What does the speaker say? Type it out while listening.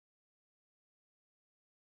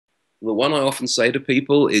The one I often say to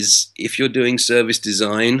people is if you're doing service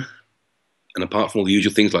design, and apart from all the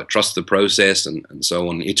usual things like trust the process and so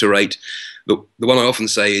on, iterate, the one I often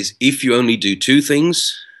say is if you only do two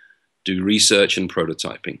things, do research and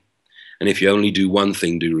prototyping. And if you only do one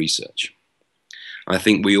thing, do research. I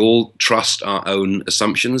think we all trust our own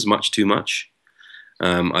assumptions much too much.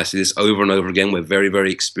 I see this over and over again where very,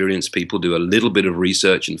 very experienced people do a little bit of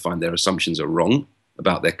research and find their assumptions are wrong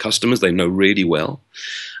about their customers they know really well.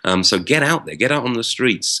 So get out there, get out on the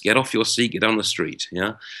streets, get off your seat, get on the street.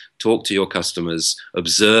 Yeah, talk to your customers,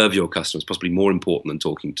 observe your customers, possibly more important than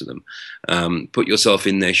talking to them. Put yourself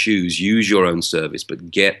in their shoes, use your own service, but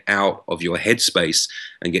get out of your headspace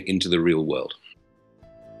and get into the real world.